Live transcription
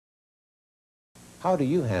How do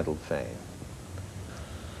you handle fame?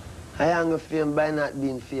 I handle fame by not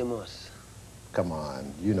being famous. Come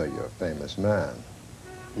on, you know you're a famous man.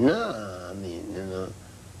 No, I mean, you know,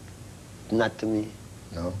 not to me.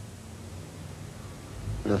 No?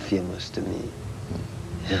 Not famous to me.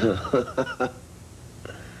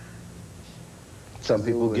 Some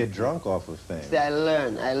people get drunk off of fame. See, I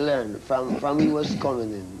learned from we was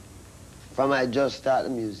coming in, from I just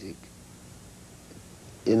started music.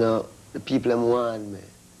 You know, the people them want me.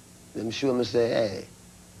 Them show me say, hey,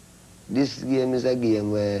 this game is a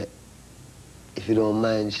game where if you don't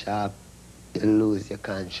mind sharp, you lose your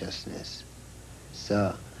consciousness.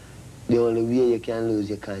 So the only way you can lose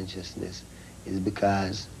your consciousness is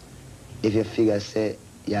because if you figure say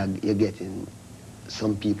you're getting,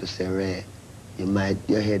 some people say rare,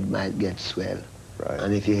 your head might get swell. Right.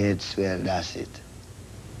 And if your head swell, that's it.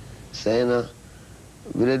 So you know,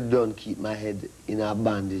 really don't keep my head in a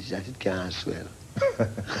bandage that it can't swell.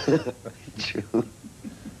 True.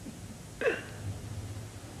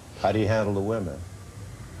 How do you handle the women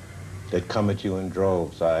that come at you in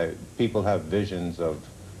droves? People have visions of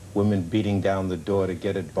women beating down the door to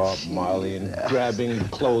get at Bob Marley and grabbing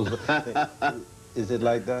clothes. Is it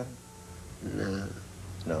like that? No.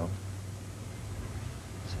 No?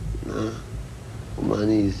 No.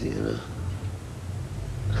 Woman easy, you know.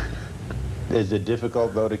 Is it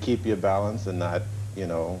difficult, though, to keep your balance and not, you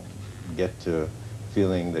know, get to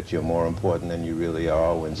feeling that you're more important than you really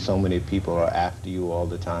are when so many people are after you all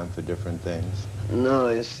the time for different things? No,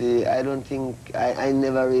 you see, I don't think, I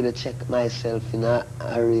never really check myself, you know,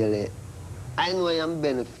 I know I am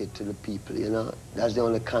benefit to the people, you know. That's the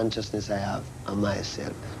only consciousness I have on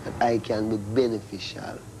myself, that I can be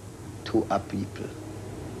beneficial to a people,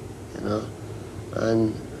 you know.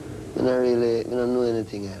 And I don't know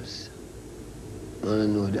anything else. I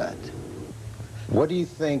don't know that. What do you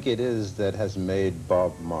think it is that has made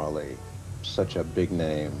Bob Marley such a big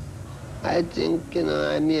name? I think, you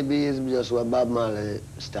know, maybe it's just what Bob Marley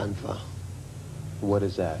stands for. What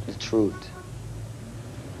is that? The truth.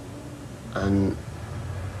 And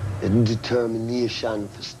the determination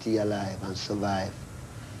to stay alive and survive,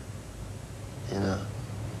 you know.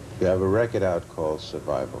 You have a record out called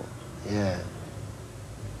Survival. Yeah.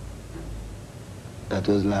 That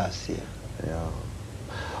was last year. Yeah.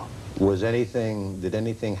 Did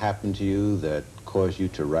anything happen to you that caused you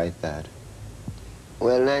to write that?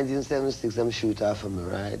 Well, 1976, I'm shoot off of me,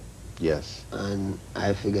 right? Yes. And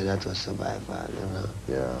I figured that was survival, you know.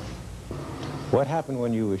 Yeah. What happened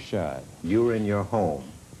when you were shot? You were in your home.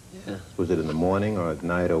 Yeah. Was it in the morning or at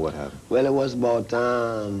night or what happened? Well, it was about,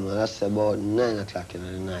 that's about 9 o'clock in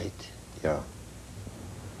the night. Yeah.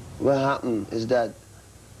 What happened is that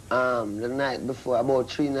the night before, about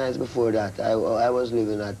 3 nights before that, I was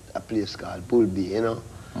living at a place called Bull Bay, you know.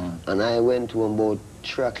 Mm. And I went home about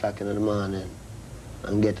 3 o'clock in the morning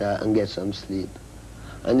and get some sleep.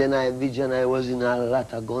 And then I was in a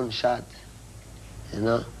lot of gunshot, you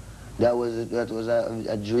know. That was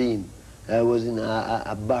a dream. I was in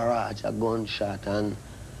a barrage, a gunshot,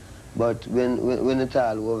 but when it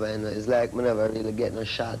all over, you know, it's like me never really get no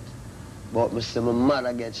shot. But me see my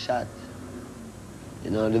mother get shot. You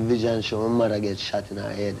know, the vision show my mother get shot in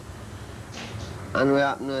her head. And what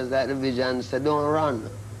happened is like the vision said, don't run.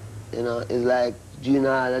 You know, it's like, you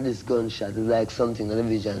know, all of this gunshot is like something that the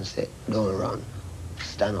vision said, don't run,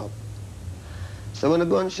 stand up. So when the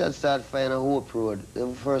gunshot started firing on Hope Road, the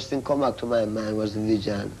first thing come back to my mind was the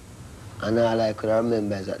vision. And all I could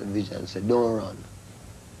remember is that the vision said, don't run.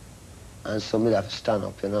 And somebody have to stand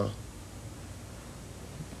up, you know.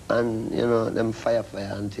 And, you know, them fire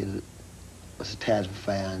until it was tired of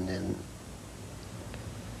fire, and then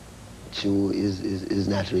two is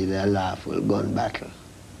not really a lawful gun battle.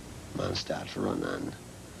 Man start to run and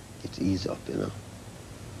it ease up, you know.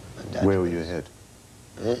 And where were you hit?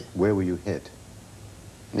 Eh? Where were you hit?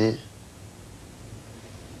 Me?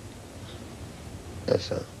 Yes,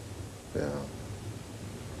 sir. Yeah.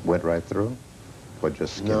 Went right through? Or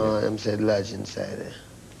just skinned No, it? I'm said lodge inside there.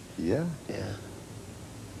 Yeah? Yeah.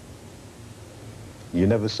 You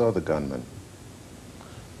never saw the gunman?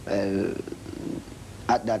 Well,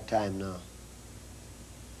 at that time, no.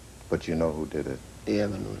 But you know who did it? You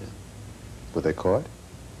ever know them? Were they caught?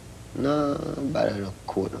 No, but I don't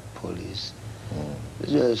court the police. Mm.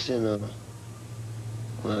 It's just, you know,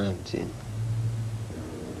 one of them thing.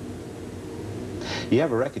 You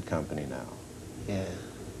have a record company now. Yeah.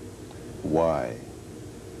 Why?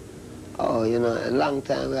 Oh, you know, a long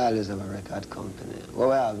time we always have a record company. What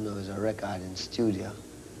we have now is a recording studio.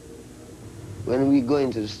 When we go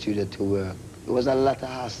into the studio to work, it was a lot of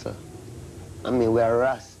hassle. I mean, we're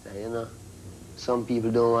Rasta, you know. some people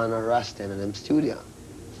don't want a Rasta in them studio.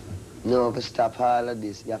 No, if you stop all of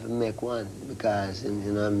this, you have to make one, because, you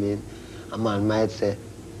know what I mean, a man might say,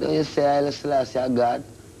 don't you say Haile Selassie are God?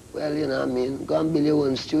 Well, you know what I mean, go and build your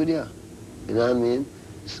own studio, you know what I mean?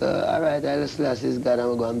 So, all right, Haile Selassie is God, and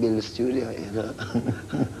we're going to build a studio, you know?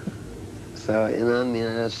 So, you know what I mean,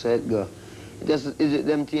 and that's how it go.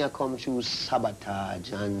 Them things come through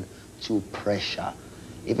sabotage and through pressure.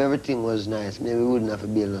 If everything was nice, maybe we wouldn't have to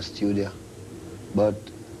build a studio. But,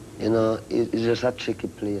 you know, it's just a tricky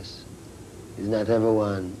place. It's not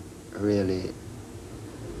everyone really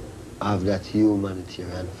have that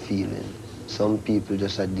humanitarian feeling. Some people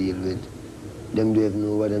just deal with, them don't even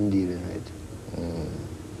know what I'm dealing with.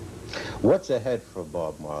 What's ahead for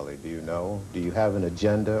Bob Marley, do you know? Do you have an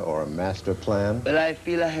agenda or a master plan? Well, I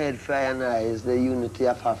feel ahead for I and I is the unity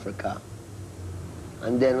of Africa.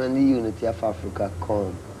 And then when the unity of Africa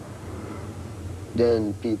comes,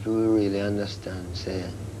 then people will really understand, say,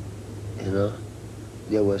 you know,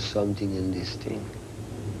 there was something in this thing.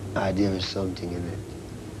 There is something in it.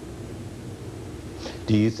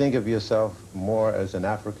 Do you think of yourself more as an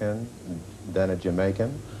African than a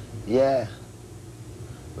Jamaican? Yeah,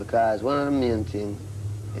 because one of the main things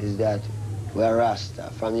is that we're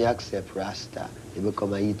Rasta. From you accept Rasta, you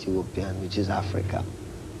become an Ethiopian, which is Africa.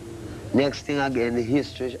 Next thing again, the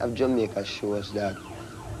history of Jamaica shows that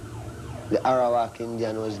the Arawak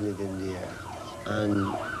Indian was living there,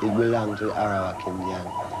 and it belonged to the Arawak Indian.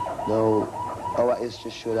 Now, our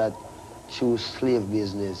history shows that through slave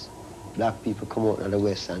business, black people come out of the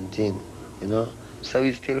Western thing, you know? So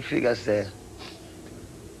we still figure, say,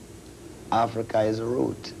 Africa is a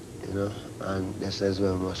root, you know, and this is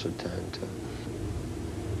where we must return to.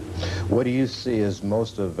 What do you see as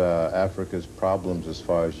most of Africa's problems as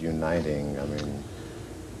far as uniting? I mean,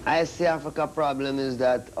 I see Africa's problem is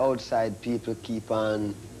that outside people keep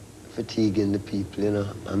on fatiguing the people, you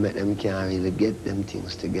know, and make them can't really get them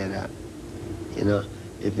things together, you know.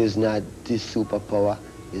 If it's not this superpower,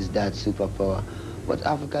 it's that superpower. But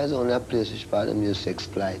Africa is only a place which part of music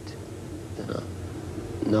exploit, you know.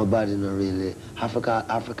 Nobody no really.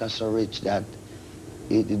 Africa's so rich that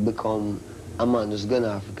it become a man who's going to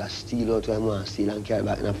Africa, steal out what he wants to steal and carry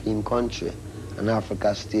back in a film country. And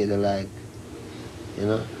Africa stay there like, you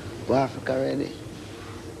know, well, Africa ready.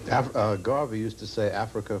 Garvey used to say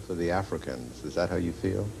Africa for the Africans. Is that how you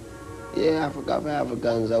feel? Yeah, Africa for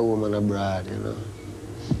Africans, a woman abroad, you know.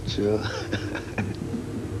 True.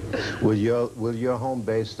 Will your home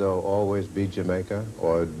base, though, always be Jamaica?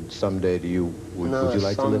 Or someday would you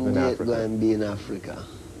like to live in Africa? No, someday it's going to be in Africa.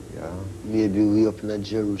 Yeah. Maybe we up in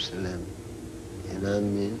Jerusalem, you know what I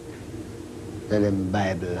mean? And then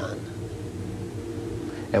Bible land.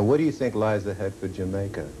 And what do you think lies ahead for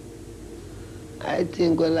Jamaica? I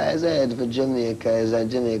think what lies ahead for Jamaica is that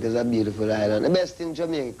Jamaica is a beautiful island. The best thing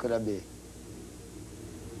Jamaica could have been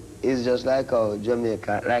is just like how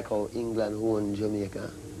Jamaica, like how England owned Jamaica.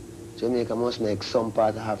 Jamaica must make some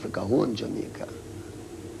part of Africa own Jamaica.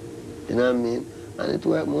 You know what I mean? And it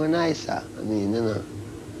work more nicer, I mean, you know.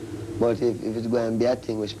 But if it's going to be a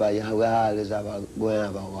thing which we always going to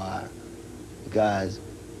have a war, because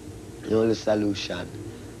the only solution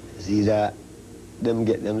is either them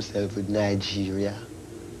get themselves with Nigeria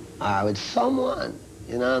or with someone,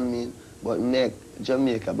 you know what I mean? But make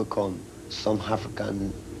Jamaica become some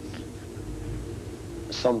African,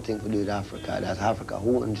 something to do with Africa, that Africa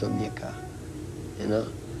owns Jamaica, you know?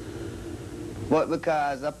 But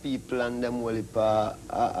because the people and them whole heap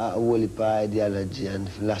ideology and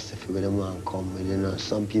philosophy where they want to come with, you know,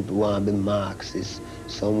 some people want to be Marxist,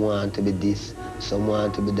 some want to be this, some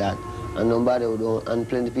want to be that, and nobody don't, and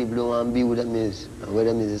plenty of people don't want to be where them is, and where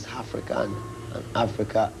them is African, and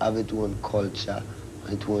Africa have its own culture,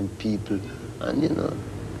 its own people, and you know,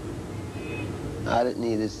 all it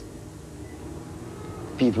needs is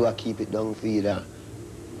people who keep it down for either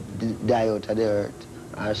die out of the earth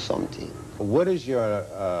or something. What is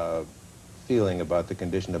your feeling about the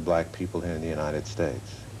condition of black people here in the United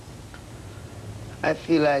States? I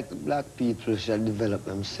feel like black people should develop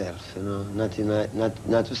themselves, you know, not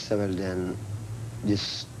to several then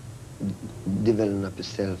just developing up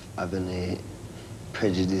yourself having a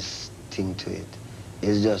prejudice thing to it.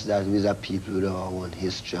 It's just that we are people with our own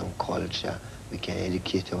history and culture. We can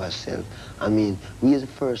educate ourselves. I mean, we are the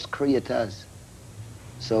first creators.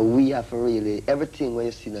 So we have to really, everything when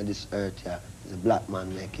you see on this earth here, is a black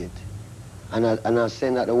man make it. And I'm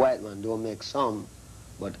saying that the white man don't make some,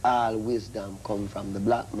 but all wisdom come from the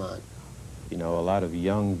black man. You know, a lot of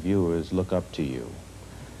young viewers look up to you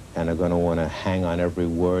and are going to want to hang on every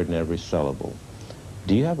word and every syllable.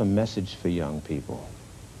 Do you have a message for young people?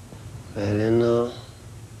 Well, you know,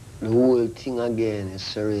 the whole thing again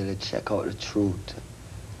is to really check out the truth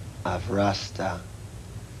of Rasta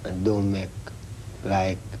and don't make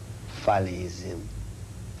like follyism.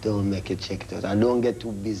 Don't make you check it out. And don't get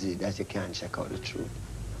too busy that you can't check out the truth.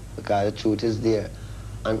 Because the truth is there.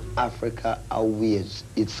 And Africa awaits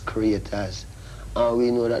its creators. And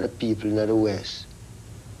we know that the people in the West,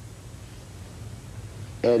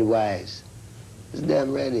 headwise, it's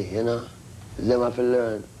them ready, you know. It's them have to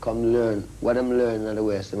learn, come learn. What them learning in the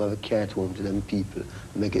West, them have to carry it home to them people,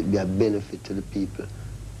 make it be a benefit to the people.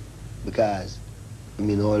 Because, I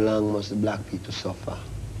mean, how long must the black people suffer?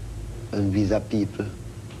 And these are people,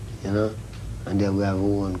 you know? And then we have our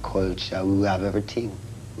own culture, we have everything.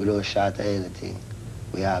 We don't shatter anything.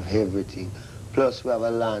 We have everything. Plus we have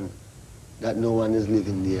a land that no one is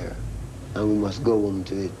living there. And we must go home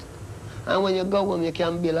to it. And when you go home, you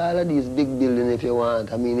can build all of these big buildings if you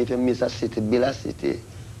want. I mean, if you miss a city, build a city.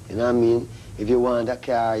 You know what I mean? If you want a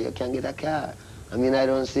car, you can get a car. I mean, I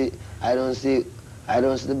don't see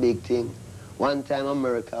the big thing. One time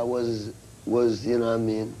America was, you know what I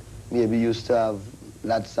mean, maybe used to have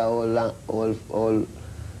lots of all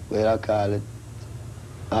what I call it,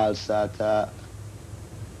 all sort of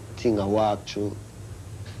thing I walk through.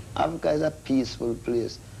 Africa is a peaceful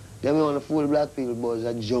place. Then we want to fool black people, but it's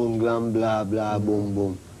a jungle and blah, blah, boom,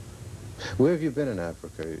 boom. Where have you been in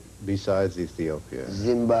Africa besides Ethiopia?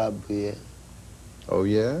 Zimbabwe. Oh,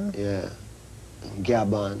 yeah? Yeah.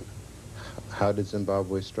 Gabon. How did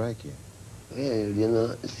Zimbabwe strike you? Well, you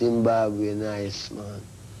know, Zimbabwe nice, man.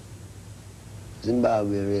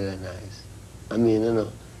 Zimbabwe really nice. I mean, you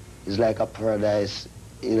know, it's like a paradise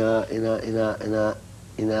in a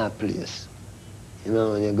place. You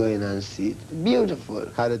know, when you go in and see it. Beautiful.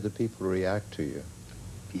 How did the people react to you?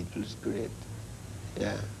 People's great.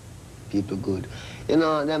 Yeah. People good. You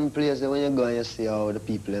know, them places when you go and you see how the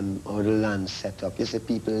people, how the land set up, you see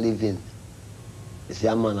people living. You see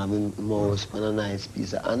a man having a mouse on a nice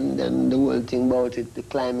piece. And then the whole thing about it, the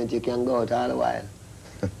climate, you can go out all the while.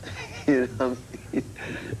 You know what I mean?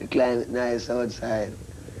 The climate nice outside.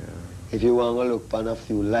 Yeah. If you want to look on a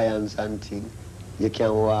few lions and things, you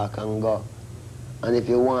can walk and go. And if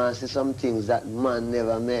you want to see some things that man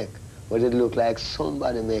never make, but it look like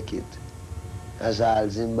somebody make it, that's all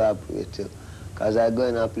Zimbabwe too. Because I go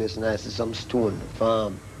in a place and I see some stone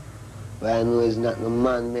farm, where I know it's not no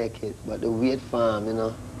man make it, but the weight farm, you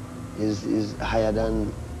know, is higher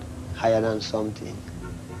than something.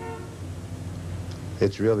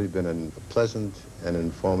 It's really been a pleasant and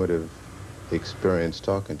informative experience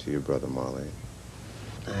talking to you, Brother Marley.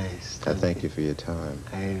 Nice. I thank you for your time.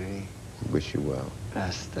 I really Wish you well.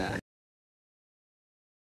 Rasta.